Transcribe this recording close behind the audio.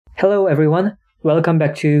Hello everyone, welcome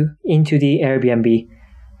back to Into the Airbnb.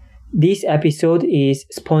 This episode is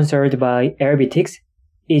sponsored by Airbitics.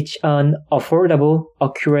 It's an affordable,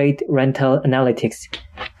 accurate rental analytics.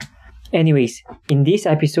 Anyways, in this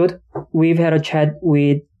episode, we've had a chat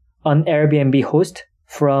with an Airbnb host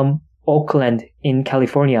from Oakland in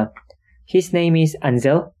California. His name is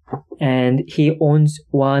Ansel, and he owns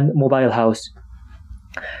one mobile house.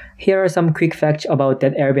 Here are some quick facts about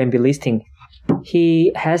that Airbnb listing.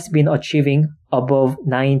 He has been achieving above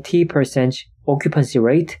 90% occupancy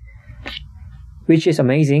rate, which is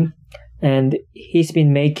amazing, and he's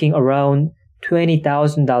been making around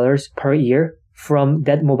 $20,000 per year from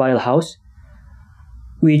that mobile house,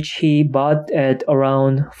 which he bought at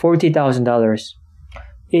around $40,000.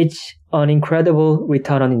 It's an incredible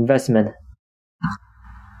return on investment.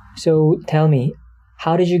 So tell me,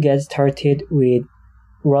 how did you get started with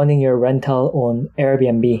running your rental on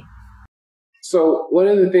Airbnb? So one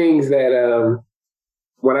of the things that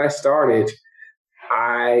when I started,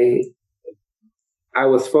 I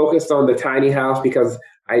was focused on the tiny house because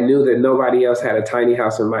I knew that nobody else had a tiny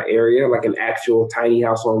house in my area, like an actual tiny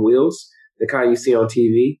house on wheels, the kind you see on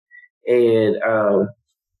TV. And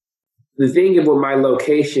the thing about my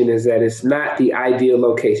location is that it's not the ideal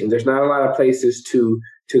location. There's not a lot of places to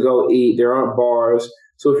go eat. There aren't bars.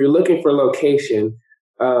 So if you're looking for location,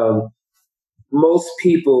 most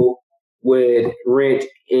people would rent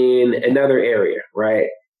in another area, right?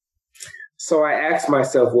 So I asked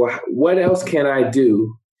myself, well, what else can I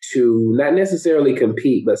do to not necessarily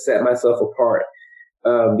compete, but set myself apart?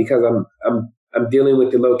 Because I'm dealing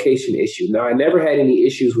with the location issue. Now, I never had any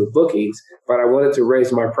issues with bookings, but I wanted to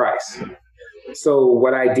raise my price. So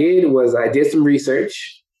what I did was I did some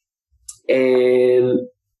research, and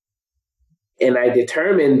I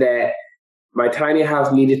determined that my tiny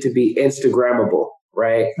house needed to be Instagrammable,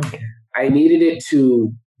 right? Okay. I needed it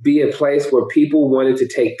to be a place where people wanted to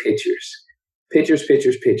take pictures.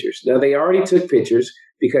 Now, they already took pictures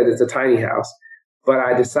because it's a tiny house, but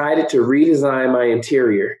I decided to redesign my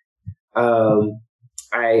interior.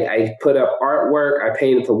 I put up artwork, I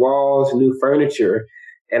painted the walls, new furniture,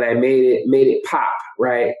 and I made it pop,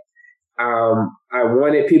 right? I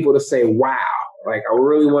wanted people to say, wow, like I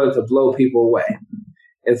really wanted to blow people away.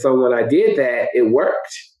 And so when I did that, it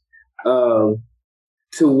worked.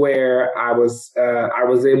 To where I was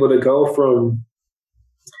able to go from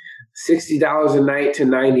 $60 a night to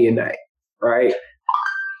 $90 a night, right?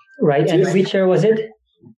 Right. And which year was it?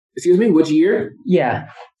 Excuse me, which year? Yeah.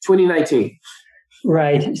 2019.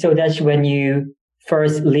 Right. So that's when you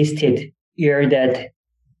first listed that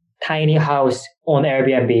tiny house on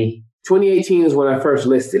Airbnb. 2018 is when I first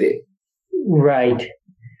listed it. Right.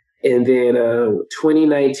 And then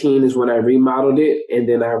 2019 is when I remodeled it, and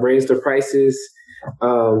then I raised the prices.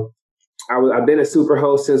 I've been a super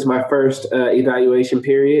host since my first evaluation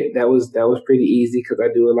period. That was pretty easy because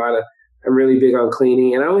I'm really big on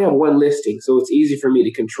cleaning, and I only have one listing, so it's easy for me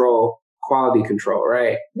to control quality control,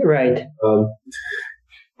 right? Right.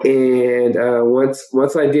 And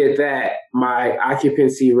once I did that, my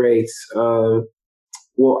occupancy rates, I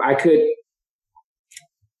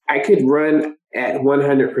could run at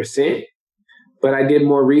 100%, but I did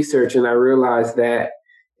more research and I realized that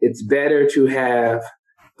it's better to have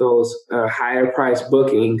those higher price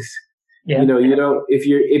bookings. Yeah. If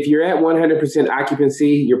you're at 100%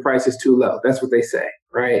 occupancy, your price is too low. That's what they say,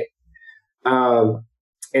 right?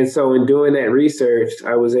 And so in doing that research,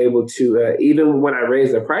 I was able to, even when I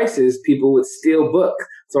raised the prices, people would still book.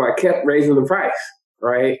 So I kept raising the price,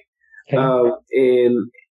 right? Okay. And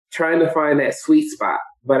trying to find that sweet spot.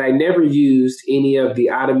 But I never used any of the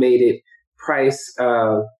automated price.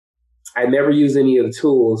 I never used any of the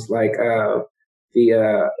tools like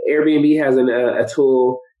the Airbnb has a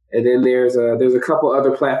tool, and then there's a couple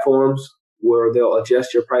other platforms where they'll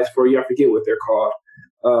adjust your price for you. I forget what they're called.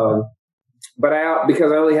 But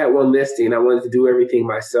because I only had one listing, I wanted to do everything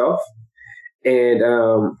myself. And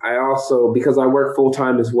I also, because I work full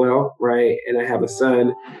time as well, right, and I have a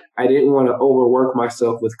son, I didn't want to overwork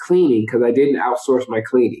myself with cleaning because I didn't outsource my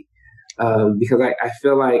cleaning. Because I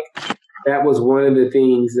feel like that was one of the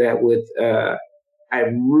things that I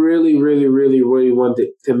really, really, really, really wanted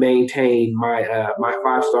to maintain my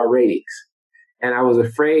 5-star ratings. And I was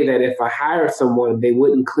afraid that if I hired someone, they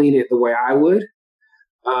wouldn't clean it the way I would.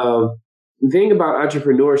 The thing about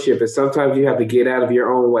entrepreneurship is sometimes you have to get out of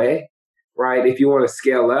your own way, right? If you want to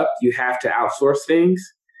scale up, you have to outsource things.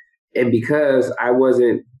 And because I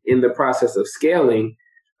wasn't in the process of scaling,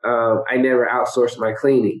 I never outsourced my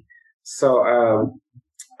cleaning. So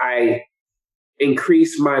I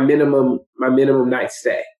increased my minimum night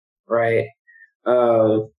stay, right?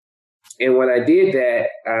 And when I did that,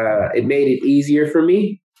 it made it easier for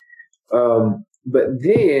me. But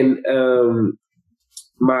then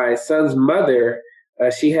my son's mother,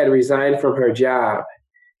 she had resigned from her job,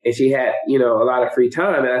 and she had, a lot of free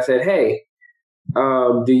time. And I said, hey,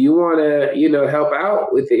 do you want to, help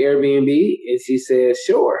out with the Airbnb? And she said,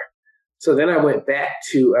 sure. So then I went back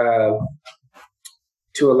to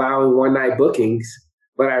allowing one night bookings,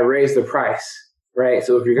 but I raised the price, right?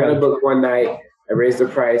 So if you're going to book one night, I raised the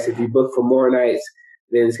price. If you book for more nights,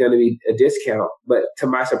 then it's going to be a discount. But to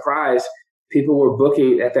my surprise, people were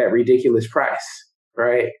booking at that ridiculous price,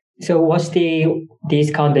 right? So what's the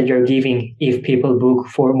discount that you're giving if people book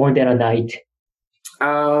for more than a night?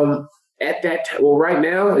 At that time, well, right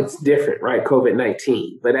now it's different, right?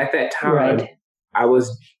 COVID-19. But at that time, I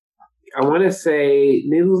want to say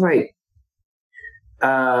maybe it was like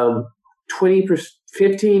 20%,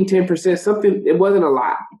 15, 10%, something. It wasn't a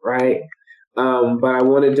lot, right? But I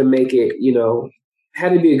wanted to make it,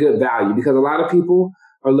 had to be a good value, because a lot of people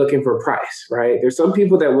are looking for price, right? There's some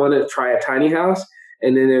people that want to try a tiny house,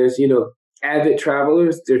 and then there's, avid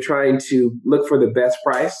travelers. They're trying to look for the best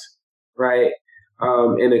price, right?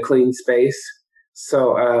 In a clean space.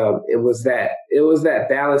 So it was that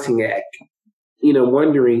balancing act,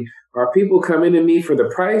 wondering, are people coming to me for the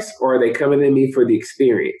price, or are they coming to me for the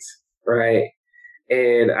experience, right?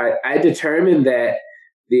 And I determined that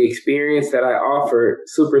the experience that I offered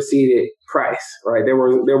superseded price, right? There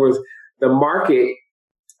was the market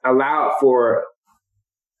allowed for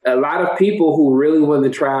a lot of people who really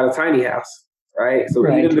wanted to try out a tiny house, right? So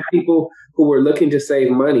even the people who were looking to save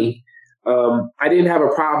money, I didn't have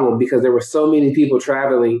a problem, because there were so many people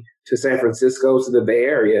traveling to San Francisco, to the Bay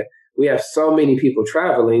Area. We have so many people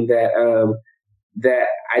traveling that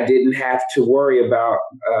I didn't have to worry about.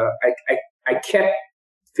 I kept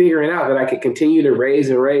figuring out that I could continue to raise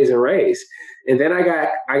and raise and raise, and then I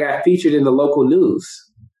got featured in the local news.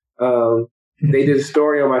 They did a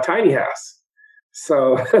story on my tiny house,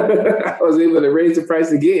 so I was able to raise the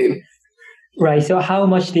price again. Right. So how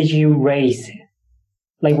much did you raise?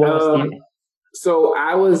 Like what was the... So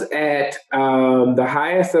I was at the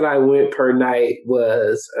highest that I went per night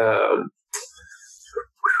was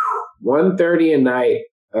 $130 a night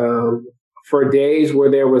for days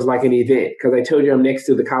where there was like an event, because I told you I'm next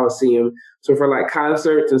to the Coliseum. So for like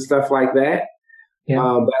concerts and stuff like that,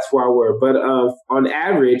 that's where I were. But on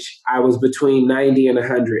average, I was between 90 and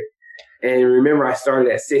 100. And remember, I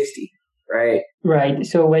started at 60, right? Right.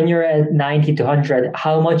 So when you're at 90 to 100,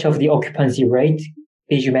 how much of the occupancy rate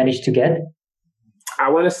did you manage to get? I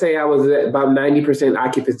want to say I was at about 90%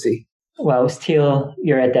 occupancy. Well, still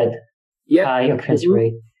you're at that high occupancy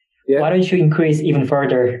rate. Yeah. Why don't you increase even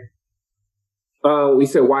further? We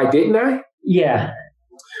said, why didn't I? Yeah.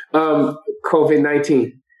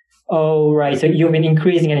 COVID-19. Oh, right. So you've been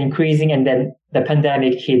increasing, and then the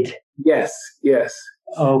pandemic hit. Yes.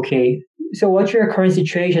 Okay. So what's your current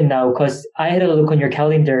situation now? Because I had a look on your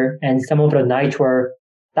calendar, and some of the nights were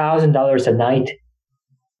 $1,000 a night.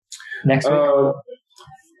 Next week?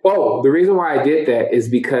 The reason why I did that is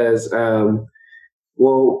because, I'm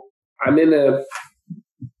in a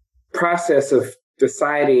process of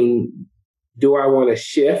deciding, do I want to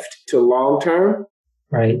shift to long term?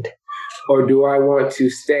 Right. Or do I want to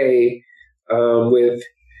stay with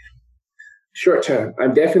short term?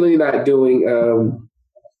 I'm definitely not doing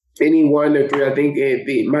any 1 or 3. I think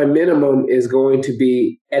my minimum is going to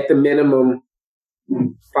be at the minimum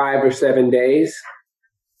 5 or 7 days.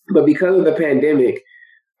 But because of the pandemic,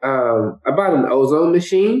 I bought an ozone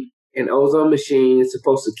machine. An ozone machine is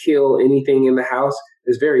supposed to kill anything in the house.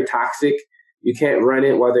 It's very toxic. You can't run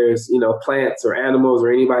it while there's, plants or animals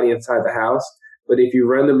or anybody inside the house. But if you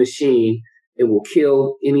run the machine, it will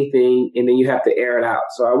kill anything, and then you have to air it out.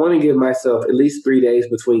 So I want to give myself at least 3 days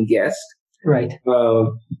between guests. Right.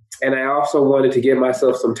 And I also wanted to give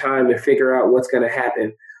myself some time to figure out what's going to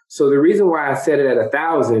happen. So the reason why I set it at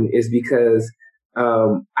 1,000 is because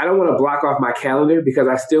I don't want to block off my calendar, because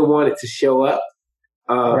I still want it to show up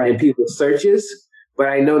in people's searches, but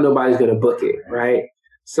I know nobody's going to book it, right?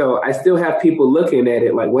 So I still have people looking at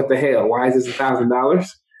it like, what the hell? Why is this $1,000?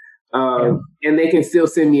 And they can still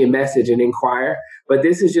send me a message and inquire. But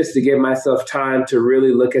this is just to give myself time to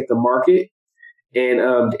really look at the market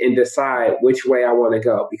and decide which way I want to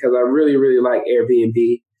go, because I really, really like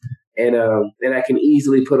Airbnb. And I can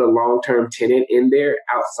easily put a long-term tenant in there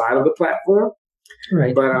outside of the platform.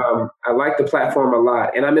 Right. But I like the platform a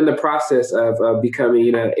lot, and I'm in the process of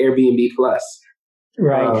becoming Airbnb Plus.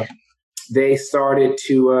 Right. They started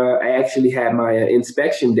to. I actually had my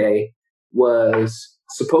inspection day was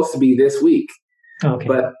supposed to be this week. Okay.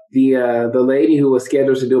 But the lady who was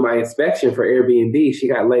scheduled to do my inspection for Airbnb, she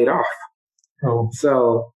got laid off. Oh,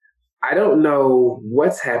 So I don't know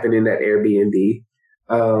what's happening at Airbnb,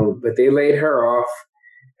 but they laid her off,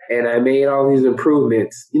 and I made all these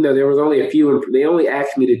improvements. There was only a few. They only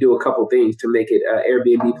asked me to do a couple things to make it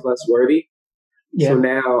Airbnb Plus worthy. yeah. So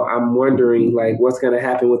now I'm wondering, like, what's going to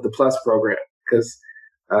happen with the Plus program, because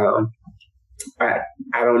I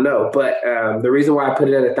don't know. But the reason why I put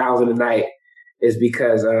it at $1,000 a night is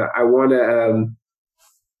because I want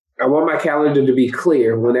my calendar to be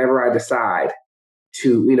clear whenever I decide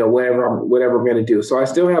to, whatever I'm going to do. So I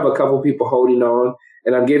still have a couple people holding on,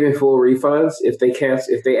 and I'm giving full refunds if they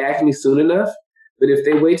ask me soon enough. But if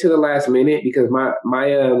they wait to the last minute, because my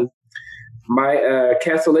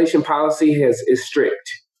cancellation policy is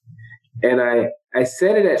strict, and I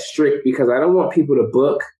set it at strict because I don't want people to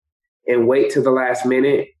book and wait to the last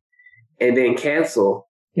minute and then cancel.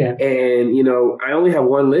 Yeah. And I only have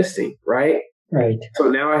one listing, right? Right. So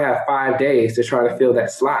now I have 5 days to try to fill that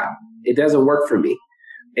slot. It doesn't work for me.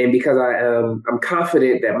 And because I'm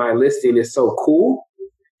confident that my listing is so cool,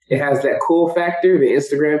 it has that cool factor, the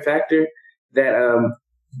Instagram factor, that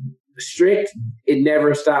strict, it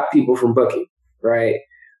never stopped people from booking, right?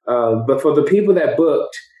 But for the people that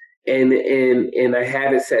booked and I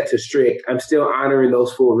have it set to strict, I'm still honoring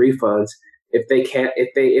those full refunds if they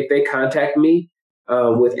contact me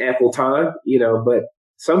with ample time, but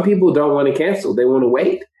some people don't want to cancel. They want to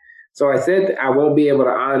wait. So I said that I won't be able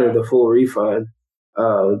to honor the full refund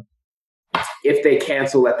if they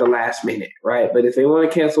cancel at the last minute, right? But if they want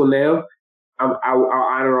to cancel now, I'll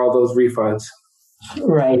honor all those refunds.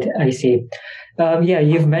 Right, I see.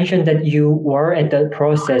 You've mentioned that you were at the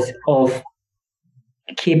process of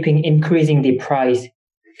increasing the price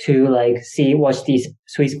to see what's the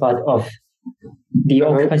sweet spot of the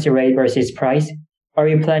occupancy rate versus price. Are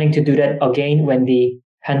you planning to do that again when the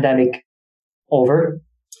pandemic over?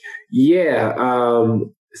 Yeah.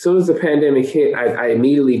 As soon as the pandemic hit, I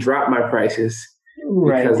immediately dropped my prices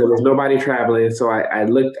because there was nobody traveling. So I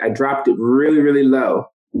dropped it really, really low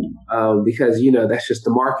because, that's just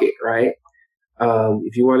the market, right?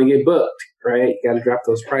 If you want to get booked, right, you got to drop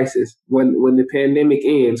those prices. When the pandemic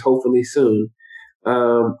ends, hopefully soon,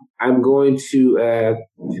 I'm going to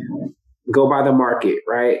go by the market,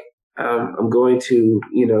 right? I'm going to,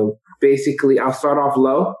 basically I'll start off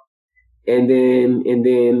low, and then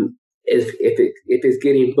if it's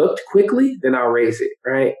getting booked quickly, then I'll raise it,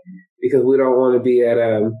 right? Because we don't want to be at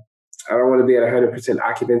I don't want to be at 100%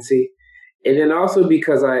 occupancy. And then also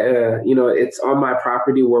because it's on my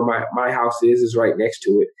property where my house is right next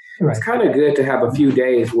to it. Right. It's kind of good to have a few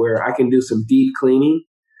days where I can do some deep cleaning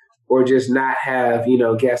or just not have,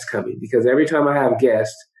 guests coming, because every time I have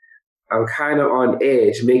guests, I'm kind of on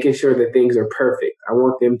edge, making sure that things are perfect. I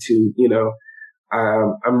want them to,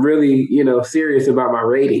 I'm really, serious about my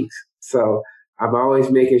ratings. So I'm always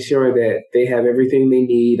making sure that they have everything they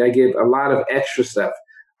need. I give a lot of extra stuff.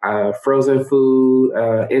 Frozen food,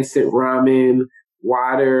 instant ramen,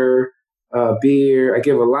 water, beer. I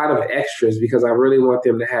give a lot of extras because I really want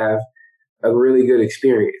them to have a really good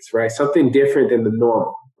experience, right? Something different than the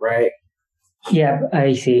normal, right? Yeah,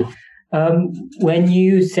 I see. When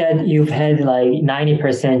you said you've had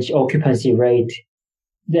 90% occupancy rate,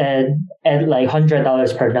 then at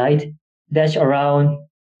 $100 per night, that's around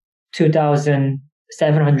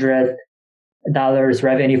 $2,700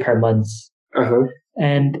 revenue per month. Uh-huh.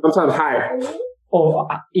 And sometimes higher. Or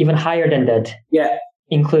even higher than that. Yeah.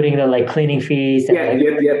 Including the cleaning fees. And,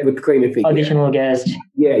 with cleaning fees. Additional guests.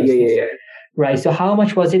 Yeah. Right. So how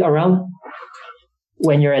much was it around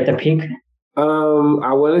when you're at the peak? I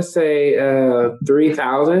want to say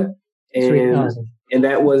 3,000. 3,000. And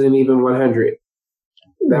that wasn't even 100.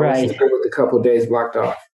 That right. was still with a couple of days blocked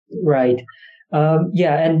off. Right.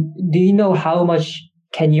 And do you know how much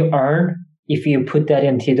can you earn if you put that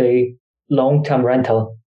into the long-term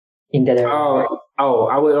rental in that area?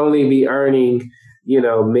 I would only be earning,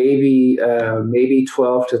 maybe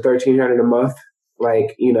 12 to 1,300 a month,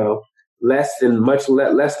 less than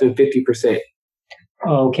 50%.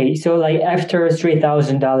 Okay, so after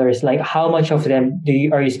 $3,000, how much of them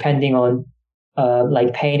are you spending on,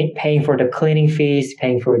 paying for the cleaning fees,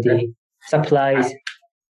 paying for the supplies?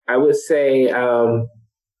 I would say about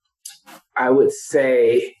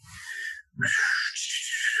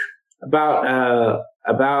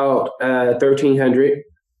 1,300.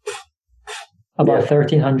 About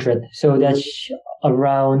 1,300. So that's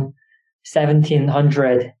around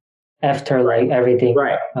 1,700 after everything.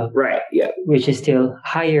 Right. Right. Yeah. Which is still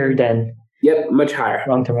higher than. Yep. Much higher.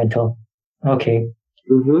 Long-term rental. Okay.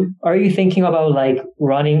 Mm-hmm. Are you thinking about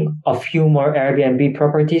running a few more Airbnb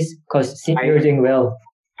properties? Because you're doing well.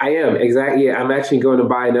 I am exactly. Yeah, I'm actually going to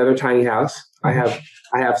buy another tiny house. I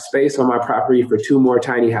have space on my property for two more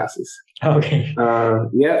tiny houses. Okay.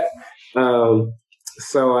 Yep. Um,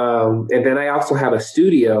 and then I also have a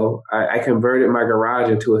studio. I converted my garage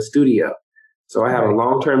into a studio. So I have a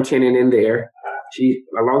long-term tenant in there.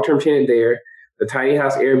 A long-term tenant there, the tiny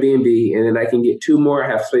house Airbnb, and then I can get two more. I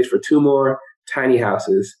have space for two more tiny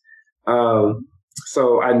houses.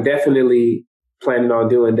 So I'm definitely planning on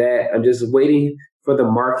doing that. I'm just waiting for the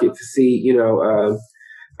market to see,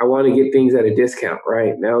 I want to get things at a discount,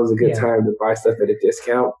 right? Now is a good time to buy stuff at a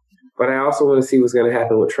discount. But I also want to see what's going to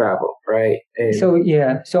happen with travel, right? And so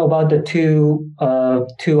about the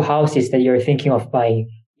two houses that you're thinking of buying,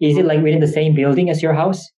 is it like within the same building as your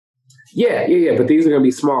house? Yeah. But these are going to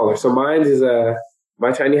be smaller. So mine is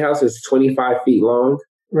my tiny house is 25 feet long.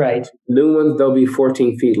 Right. New ones, they'll be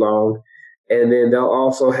 14 feet long. And then they'll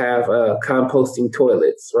also have composting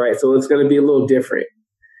toilets, right? So it's going to be a little different.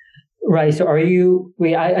 Right. So I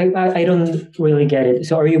don't really get it.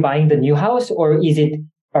 So are you buying the new house or is it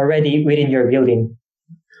already within your building?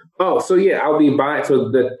 Oh, so yeah, I'll be buying. So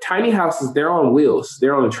the tiny houses, they're on wheels.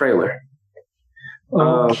 They're on a trailer.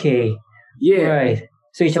 Okay. Yeah. Right.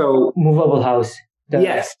 So it's a movable house.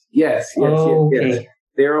 Yes. Okay. Yes.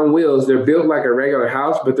 They're on wheels. They're built like a regular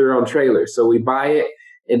house, but they're on trailers. So we buy it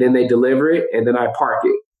and then they deliver it and then I park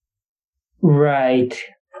it. Right.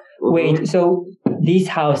 Mm-hmm. Wait, so this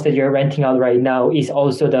house that you're renting out right now is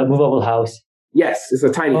also the movable house? Yes, it's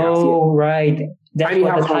a tiny house. Oh, right. That's tiny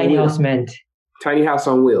what the tiny house meant. Tiny house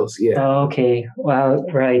on wheels, yeah. Okay. Wow,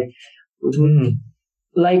 right. Mm-hmm.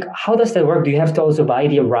 Like, how does that work? Do you have to also buy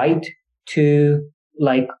the right to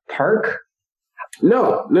like park?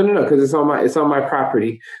 No, because it's on my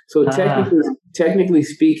property. So technically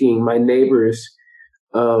speaking, my neighbors,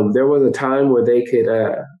 there was a time where they could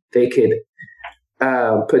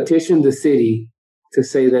petition the city to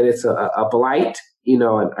say that it's a blight,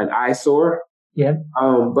 an eyesore. Yeah.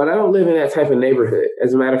 But I don't live in that type of neighborhood.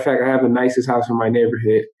 As a matter of fact, I have the nicest house in my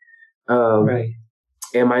neighborhood. Right.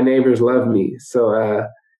 And my neighbors love me. So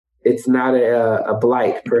it's not a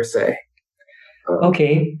blight per se.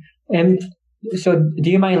 Okay. And so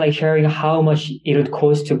do you mind like sharing how much it would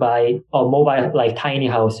cost to buy a mobile like tiny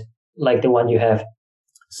house like the one you have?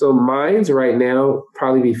 So mine's right now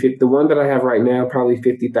probably be 50. The one that I have right now probably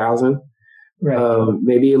 50,000. Right.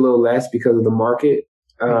 Maybe a little less because of the market.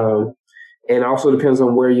 And also depends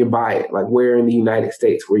on where you buy it, like where in the United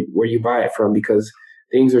States where you buy it from, because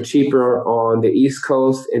things are cheaper on the East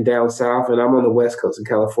Coast and down south, and I'm on the West Coast in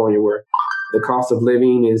California, where the cost of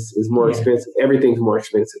living is more expensive. Everything's more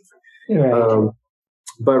expensive. Right.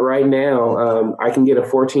 But right now, I can get a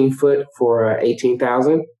 14-foot for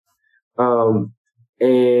 18,000.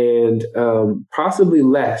 And possibly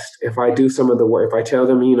less if I do some of the work. If I tell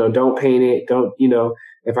them, don't paint it,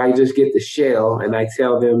 if I just get the shell and I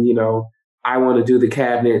tell them, I want to do the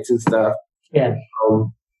cabinets and stuff,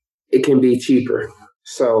 it can be cheaper.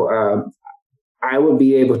 So I would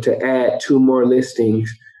be able to add two more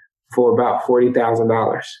listings for about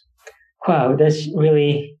 $40,000. Wow, that's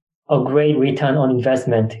really a great return on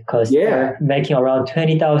investment because you're making around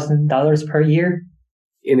 $20,000 per year.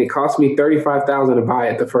 And it cost me $35,000 to buy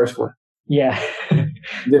it, the first one. Yeah.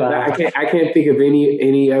 Wow. I can't think of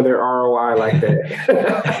any other ROI like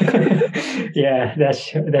that. Yeah,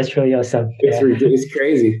 that's really awesome. It's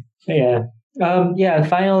crazy. Yeah.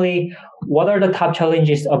 Finally, what are the top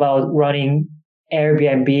challenges about running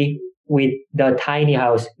Airbnb with the tiny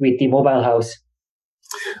house, with the mobile house?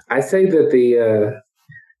 I say that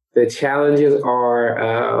the challenges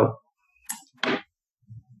are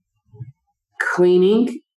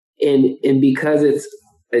cleaning, and because it's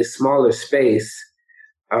a smaller space,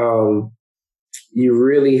 you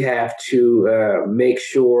really have to make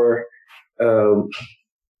sure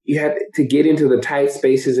you have to get into the tight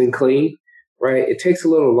spaces and clean, right? It takes a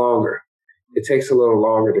little longer.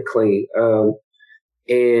 To clean.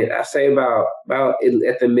 And I say about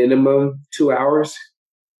at the minimum 2 hours,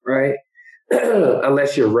 right?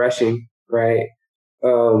 Unless you're rushing, right?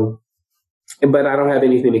 But I don't have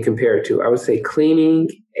anything to compare it to. I would say cleaning,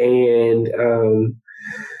 and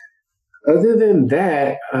other than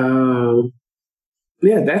that,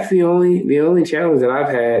 that's the only challenge that I've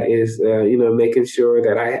had is making sure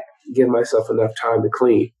that I give myself enough time to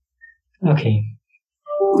clean. Okay.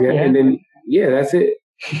 Yeah. And then that's it.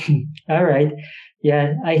 All right.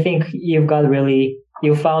 Yeah, I think you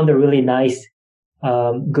found a really nice,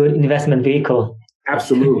 good investment vehicle.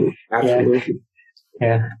 Absolutely.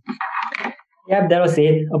 Yeah. Yep, that was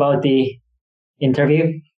it about the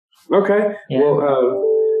interview. Okay. Yeah. Well,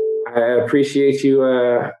 I appreciate you.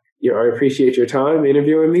 I appreciate your time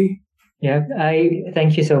interviewing me. Yeah, I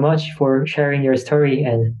thank you so much for sharing your story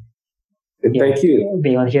and Thank you.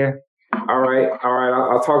 being on here. All right.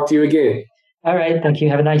 I'll talk to you again. All right. Thank you.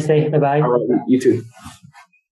 Have a nice day. Bye bye. All right. You too.